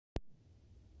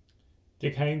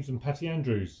Dick Haymes and Patty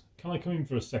Andrews, Can I Come In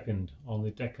For A Second, on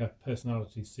the Decca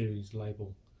Personality Series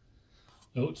label.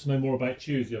 I ought to know more about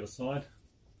you is the other side,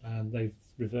 and they've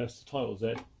reversed the titles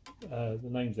there, the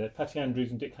names there, Patty Andrews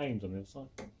and Dick Haymes on the other side.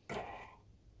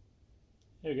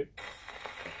 Here we go.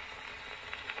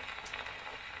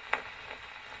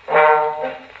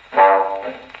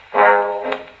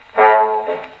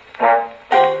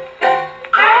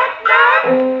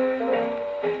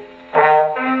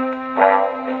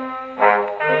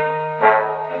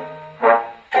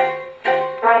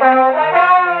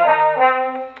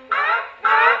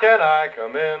 Can I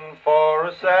come in for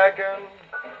a second?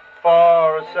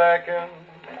 For a second,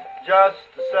 just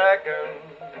a second.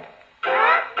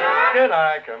 Can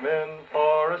I come in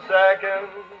for a second?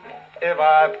 If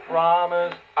I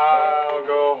promise I'll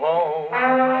go home.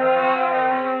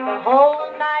 The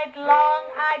whole night long,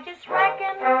 I just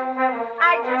reckon,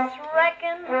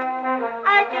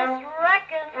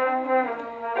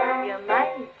 you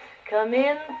might come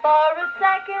in for a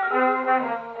second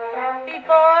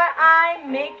before I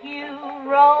make you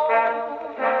roll.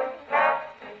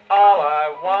 All I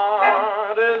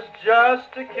want is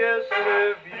just a kiss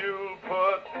if you'll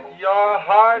put your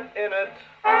heart in it.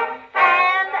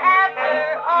 And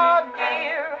after all,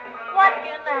 dear, what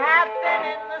can happen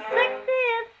in the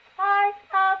 60th part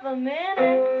of a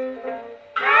minute?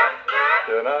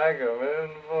 Can I come in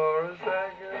for a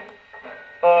second?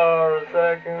 For a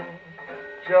second,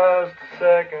 just a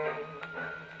second.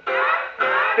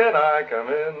 Can I come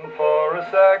in for a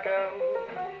second?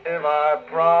 If I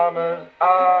promise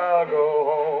I'll go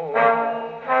home.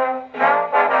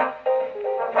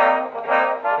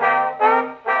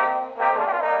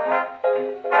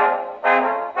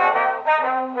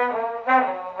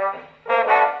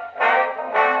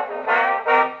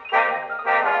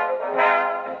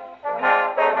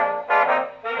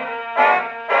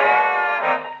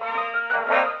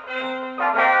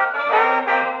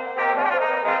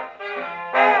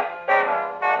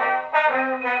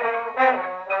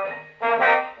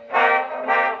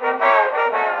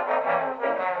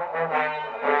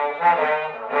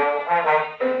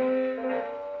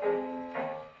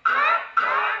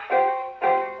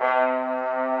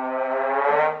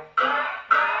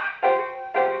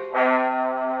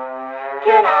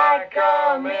 Can I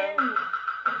come in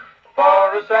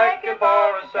For a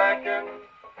second,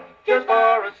 just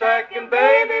for a second,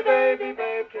 baby, baby,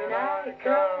 baby, can I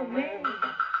come in?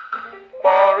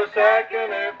 For a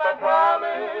second, if I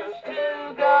promise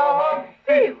to go home,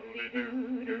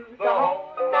 feel-de-doo-doo, the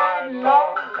whole night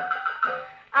long.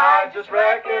 I just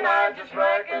reckon,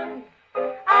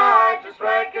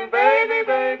 baby,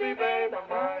 baby, baby, I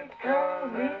might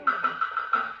come in.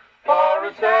 For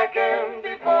a second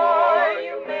before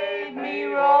you made me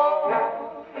roll.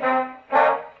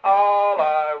 All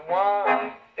I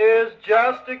want is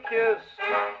just a kiss,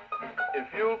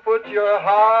 if you'll put your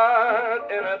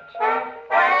heart in it.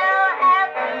 Well,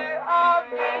 after all,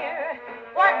 dear,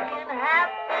 what can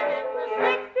happen in the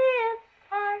 60th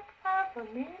part of a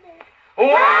minute?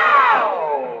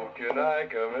 Wow! Can I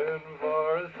come in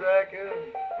for a second?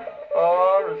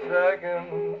 For a second,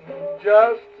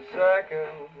 just a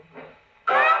second.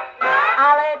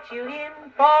 I'll let you in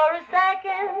for a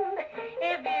second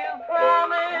if you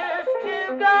promise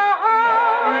to go home.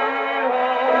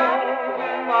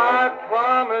 I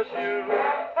promise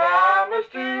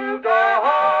to go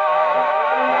home.